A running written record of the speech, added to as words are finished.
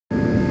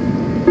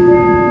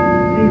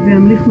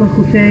והמליך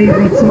מלכותי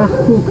ויצמח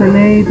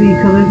קורקני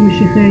ויקרב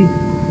משיחי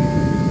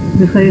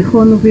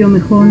וחייכון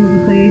וביומכון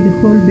וחיי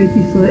דכל בית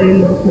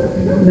ישראל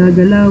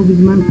בעגלה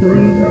ובזמן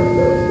קריב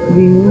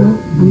ואמרו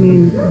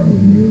אמן.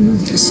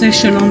 תעשה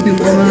שלום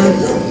במרומיו,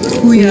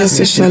 הוא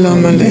יעשה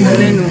שלום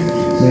עלינו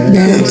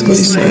בארץ כל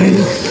ישראל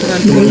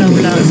ועל כל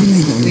העולם.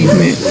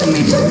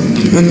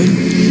 אמן.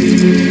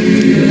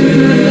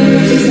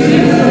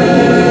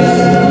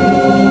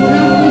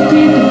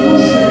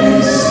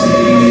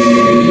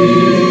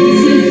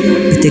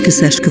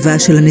 בטקס ההשכבה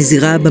של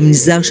הנזירה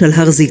במנזר של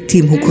הר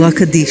זיתים הוקרא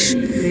קדיש,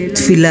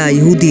 תפילה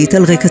יהודית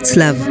על רקע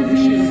צלב.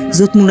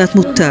 זאת תמונת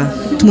מותה,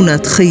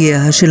 תמונת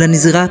חייה של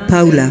הנזירה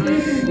פאולה,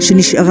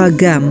 שנשארה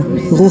גם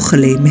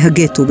רוחלה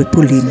מהגטו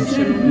בפולין.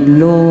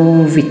 לא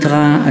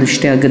ויתרה על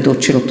שתי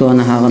אגדות של אותו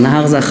הנהר.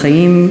 הנהר זה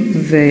החיים,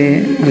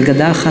 ועל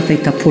גדה אחת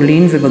הייתה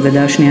פולין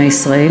ובגדה השנייה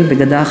ישראל,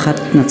 בגדה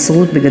אחת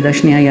נצרות, בגדה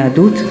שנייה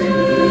יהדות.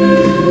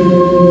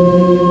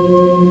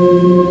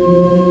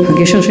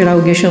 הגשר שלה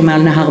הוא גשר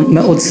מעל נהר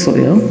מאוד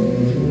סוער.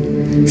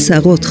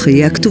 שערות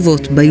חייה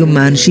כתובות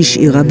ביומן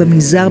שהשאירה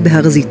במנזר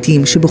בהר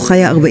זיתים שבו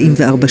חיה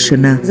 44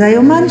 שנה. זה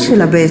היומן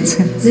שלה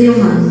בעצם.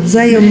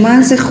 זה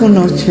היומן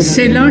זיכרונות שלה.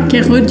 C'est là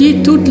qu'est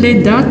redit toutes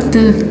les dates.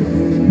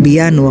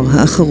 בינואר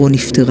האחרון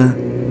נפטרה.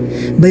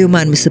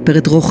 ביומן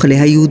מספרת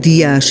רוחלה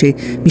היהודייה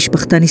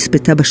שמשפחתה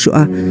נספתה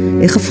בשואה,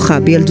 איך הפכה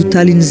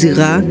בילדותה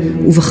לנזירה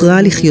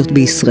ובחרה לחיות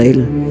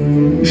בישראל.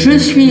 Je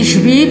suis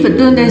juive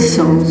de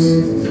naissance.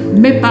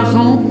 Mes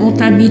parents ont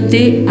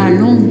habité à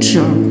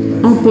Lomja,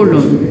 en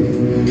Pologne,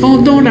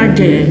 pendant la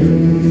guerre.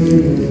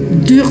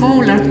 Durant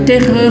la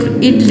terreur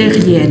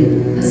hitlérienne,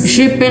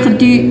 j'ai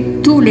perdu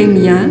tous les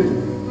miens.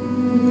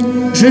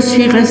 Je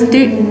suis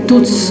restée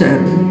toute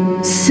seule.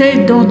 C'est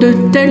dans de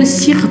telles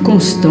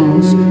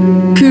circonstances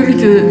qu'eut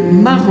lieu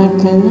ma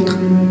rencontre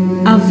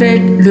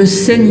avec le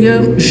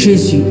Seigneur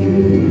Jésus.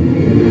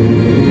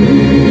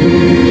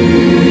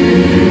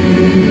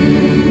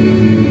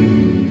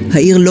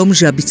 העיר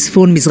לומז'ה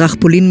בצפון מזרח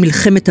פולין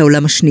מלחמת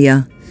העולם השנייה.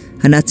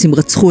 הנאצים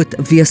רצחו את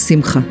אביה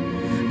שמחה.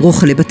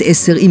 רוחלה בת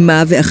 10,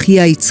 אמה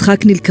ואחיה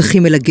יצחק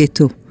נלקחים אל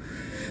הגטו.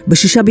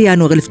 ב6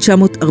 בינואר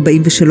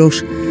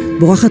 1943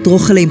 בורחת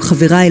רוחלה עם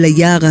חברה אל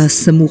היער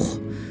הסמוך.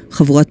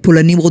 חבורת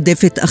פולנים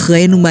רודפת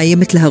אחריהן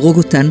ומאיימת להרוג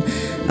אותן,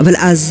 אבל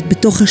אז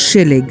בתוך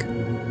השלג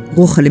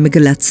רוחלה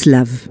מגלה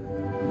צלב.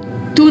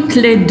 Toutes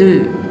les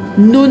deux,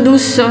 nous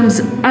nous sommes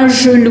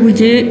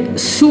agenouillés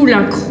sous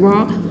la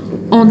croix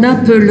en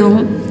appelant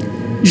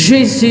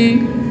Jésus,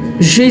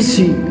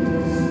 Jésus,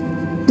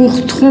 pour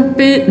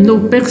tromper nos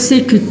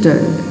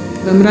persécuteurs.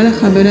 ואמרה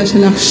לחברה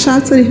שלה, עכשיו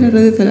צריך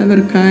לרדת על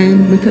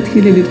הברכיים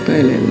ותתחילי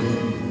להתפלל.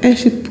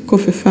 אשת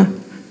כופפה,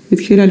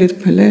 התחילה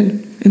להתפלל,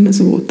 הם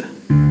עזבו אותה.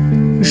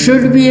 Je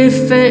lui ai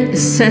fait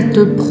cette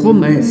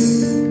promesse.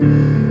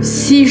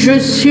 Si je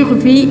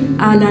survis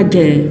à la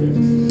guerre,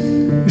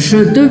 je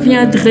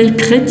deviendrai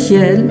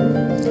chrétienne,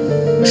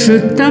 je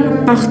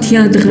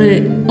t'appartiendrai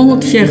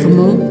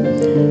entièrement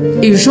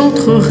et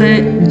j'entrerai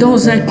dans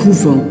un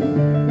couvent.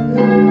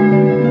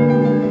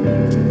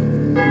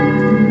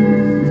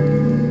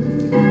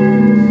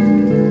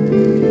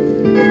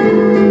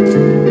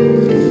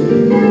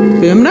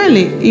 ואמרה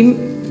לי, אם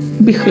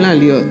בכלל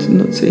להיות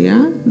נוצריה,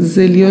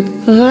 זה להיות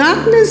רק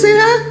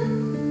נזירה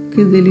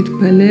כדי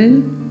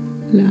להתפלל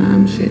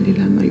לעם שלי,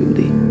 לעם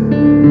היהודי.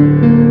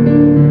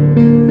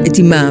 את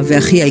אמה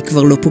ואחיה היא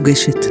כבר לא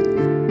פוגשת.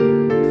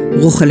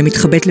 רוחלה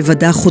מתחבאת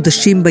לבדה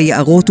חודשים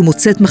ביערות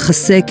ומוצאת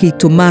מחסה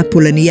כיתומה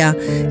פולניה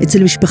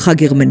אצל משפחה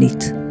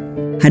גרמנית.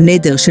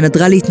 הנדר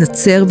שנדרה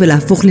להתנצר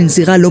ולהפוך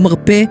לנזירה לא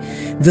מרפא,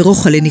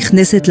 ורוחלה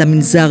נכנסת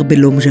למנזר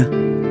בלומז'ה.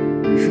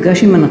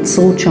 מפגש עם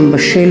הנצרות שם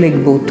בשלג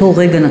באותו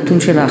רגע נתון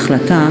של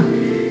ההחלטה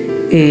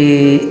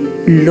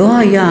לא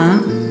היה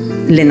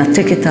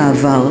לנתק את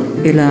העבר,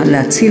 אלא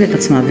להציל את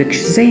עצמה,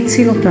 וכשזה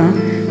הציל אותה,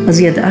 אז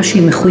היא ידעה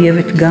שהיא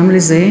מחויבת גם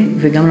לזה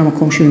וגם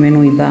למקום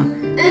שממנו היא באה.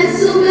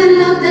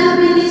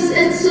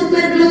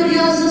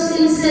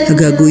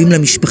 הגעגועים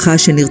למשפחה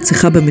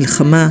שנרצחה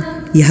במלחמה,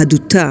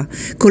 יהדותה,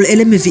 כל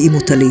אלה מביאים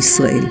אותה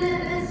לישראל.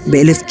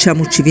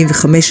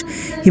 ב-1975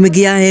 היא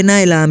מגיעה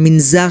הנה אל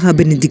המנזר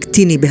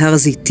הבנדיקטיני בהר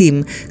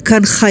זיתים,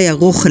 כאן חיה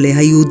רוחלה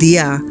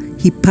היהודייה,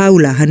 היא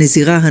פאולה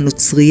הנזירה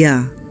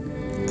הנוצרייה,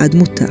 עד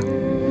מותה.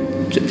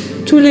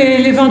 Tous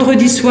les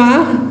vendredis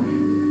soirs,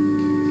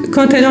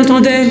 quand elle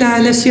entendait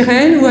la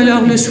sirène, ou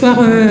alors le soir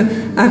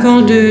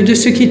avant de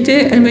se quitter,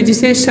 elle me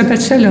disait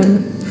Shabbat Shalom.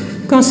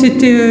 Quand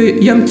c'était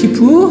Yom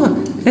Kippour,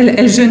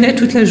 elle jeûnait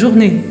toute la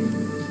journée.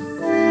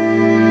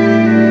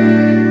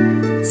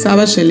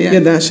 סבא שלי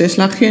ידע שיש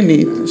לה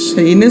אחיינית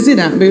שהיא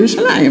נזירה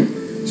בירושלים,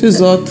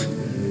 שזאת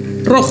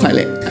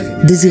רוחלה.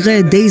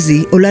 דזירה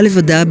דייזי עולה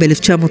לבדה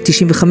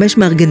ב-1995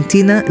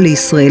 מארגנטינה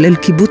לישראל אל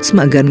קיבוץ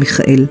מעגן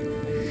מיכאל.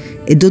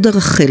 דודה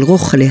רחל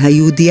רוחלה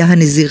היהודייה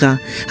הנזירה,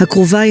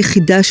 הקרובה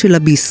היחידה שלה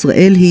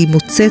בישראל, היא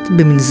מוצאת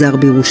במנזר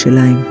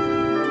בירושלים.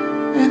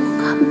 היה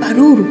כל כך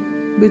ברור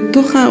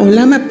בתוך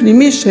העולם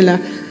הפנימי שלה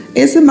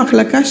איזה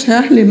מחלקה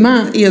שייך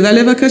למה. היא ידעה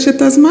לבקש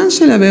את הזמן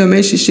שלה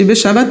בימי שישי,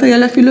 בשבת היה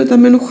לה אפילו את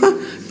המנוחה,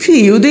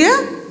 והיא יהודייה.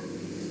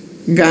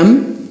 גם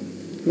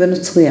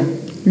ונוצריה.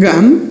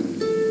 גם.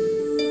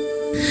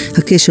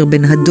 הקשר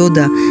בין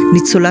הדודה,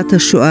 ניצולת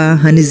השואה,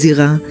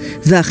 הנזירה,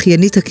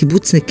 והאחיינית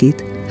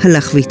הקיבוצניקית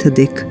הלך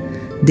והתהדק.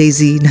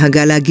 דייזי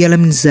נהגה להגיע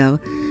למנזר,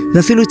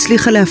 ואפילו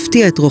הצליחה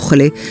להפתיע את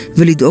רוחלה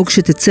ולדאוג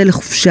שתצא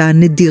לחופשה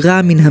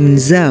נדירה מן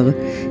המנזר,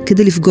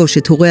 כדי לפגוש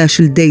את הוריה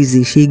של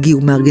דייזי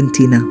שהגיעו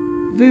מארגנטינה.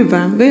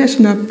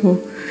 וישנה פה,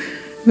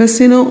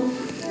 ועשינו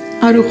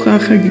ארוחה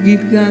חגיגית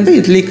גם,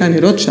 והדליקה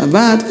נרות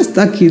שבת,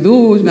 ועשתה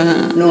קידוש.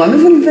 נורא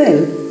מבלבל.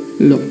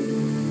 לא,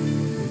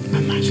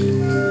 ממש לא.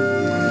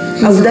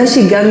 העובדה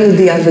שהיא גם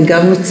יהודייה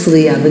וגם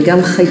נוצריה,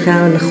 וגם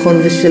חייתה נכון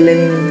ושלם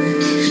עם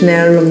שני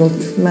העולמות,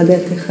 מה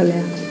דעתך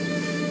עליה?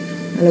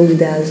 על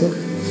העובדה הזו?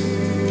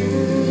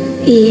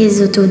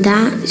 זו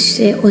תעודה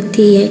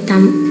שאותי הייתה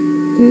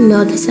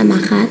מאוד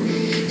משמחת,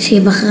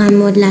 שהיא בחרה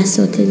מאוד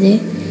לעשות את זה.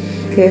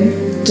 כן?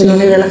 זה לא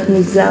נראה לך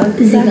מוזר?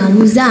 זה גם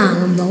מוזר,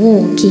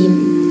 ברור, כי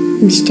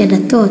משתי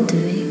דתות.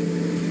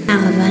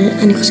 אבל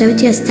אני חושבת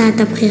שהיא עשתה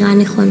את הבחירה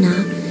הנכונה,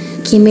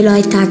 כי אם היא לא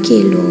הייתה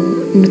כאילו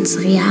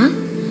נוצריה,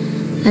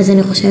 אז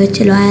אני חושבת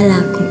שלא היה לה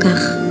כל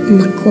כך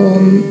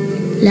מקום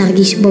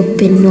להרגיש בו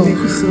בנוח.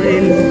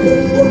 ישראל,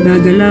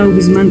 בעגלה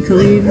ובזמן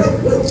קריב,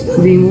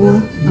 ואמרו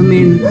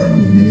אמן.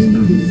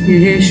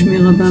 יהא שמי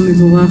רבה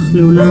מבורך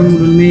לעולם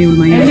ולעולמי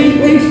עולמי. Elle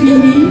était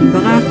finie,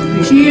 ברח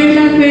et elle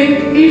avait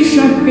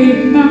échappé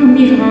par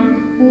miracle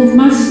au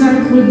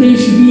massacre des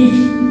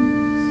Juifs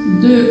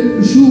de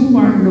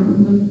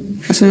Jouarlon.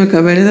 עכשיו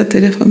מקבל את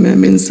הטלפון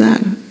מהמנזר.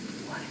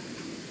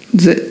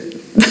 זה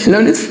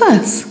לא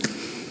נתפס.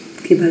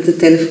 קיבלת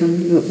טלפון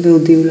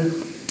והודיעו לך.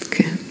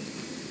 כן,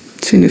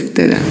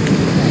 שנפטרה.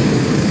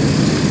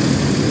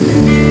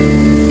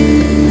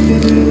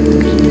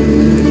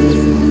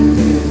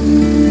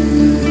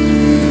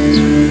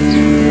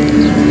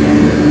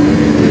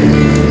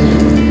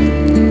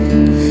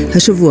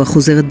 השבוע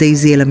חוזרת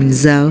דייזי אל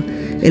המנזר,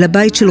 אל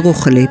הבית של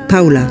רוחלה,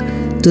 פאולה,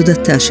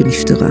 דודתה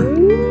שנפטרה.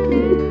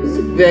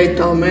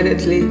 והייתה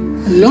אומרת לי,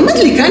 לא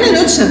מדליקה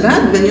נרות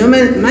שבת, ואני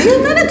אומרת, מה היא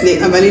אומרת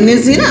לי? אבל היא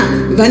נזירה,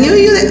 ואני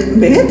יודעת,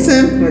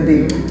 בעצם,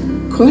 מדהים,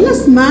 כל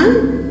הזמן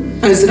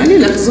עזרה לי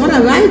לחזור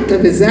הביתה,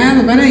 וזה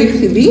הדבר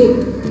היחידי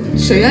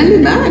שהיה לי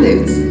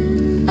בארץ.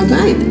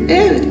 הבית,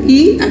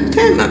 היא,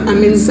 אתם,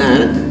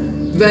 המנזר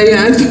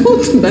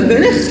והיהדות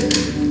בדרך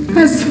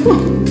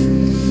הזאת.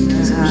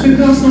 Je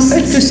pense en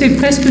fait que c'est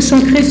presque son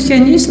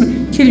christianisme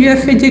qui lui a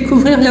fait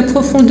découvrir la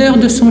profondeur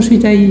de son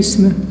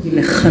judaïsme.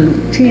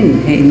 לחלוטין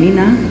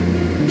האמינה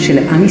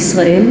שלעם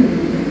ישראל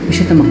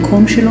יש את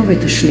המקום שלו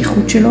ואת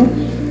השליחות שלו,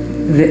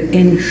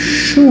 ואין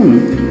שום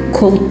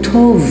קור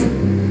טוב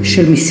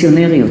של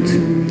מיסיונריות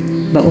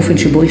באופן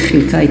שבו היא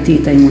חילקה איתי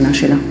את האמונה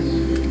שלה.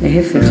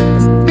 להפך.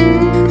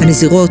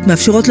 הנזירות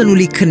מאפשרות לנו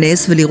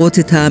להיכנס ולראות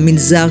את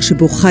המנזר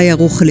שבו חיה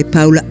רוחלה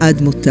פאולה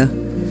עד מותה.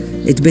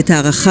 את בית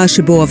הערכה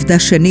שבו עבדה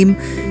שנים,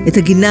 את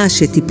הגינה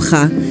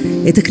שטיפחה,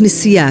 את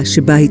הכנסייה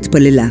שבה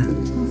התפללה.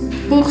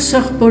 Pour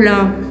Sœur Paula,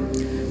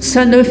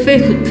 ça ne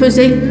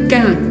faisait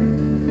qu'un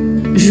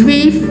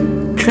juif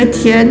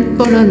chrétienne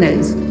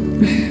polonaise.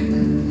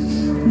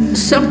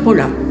 Sœur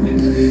Paula.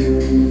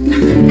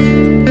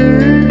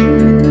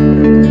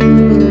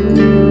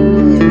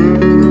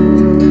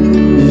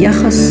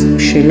 יחס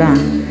שלה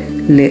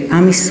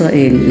לעם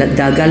ישראל,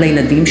 לדאגה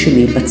לילדים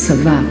שלי,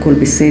 בצבא, הכל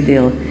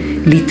בסדר,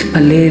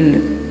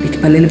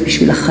 להתפלל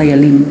בשביל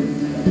החיילים.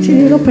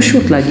 שזה לא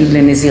פשוט להגיד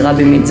לנזירה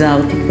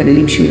במנזר,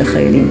 תתפללים בשביל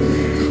החיילים.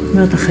 זאת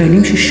אומרת,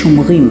 החיילים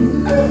ששומרים.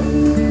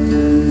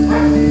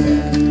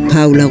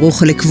 פאולה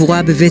רוחלה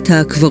קבורה בבית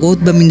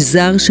הקברות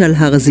במנזר שעל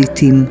הר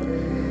הזיתים.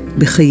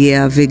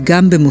 בחייה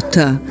וגם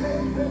במותה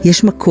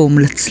יש מקום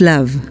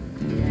לצלב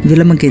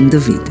ולמגן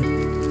דוד.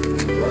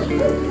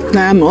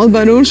 היה מאוד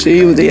ברור שהיא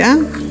יהודיה,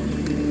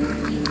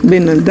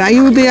 בנולדה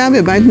יהודיה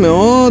בבית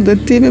מאוד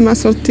דתי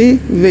ומסורתי,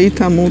 והיא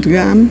תמות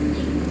גם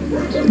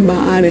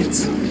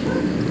בארץ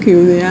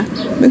כיהודיה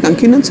וגם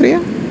כנוצריה,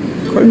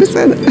 הכל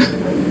בסדר.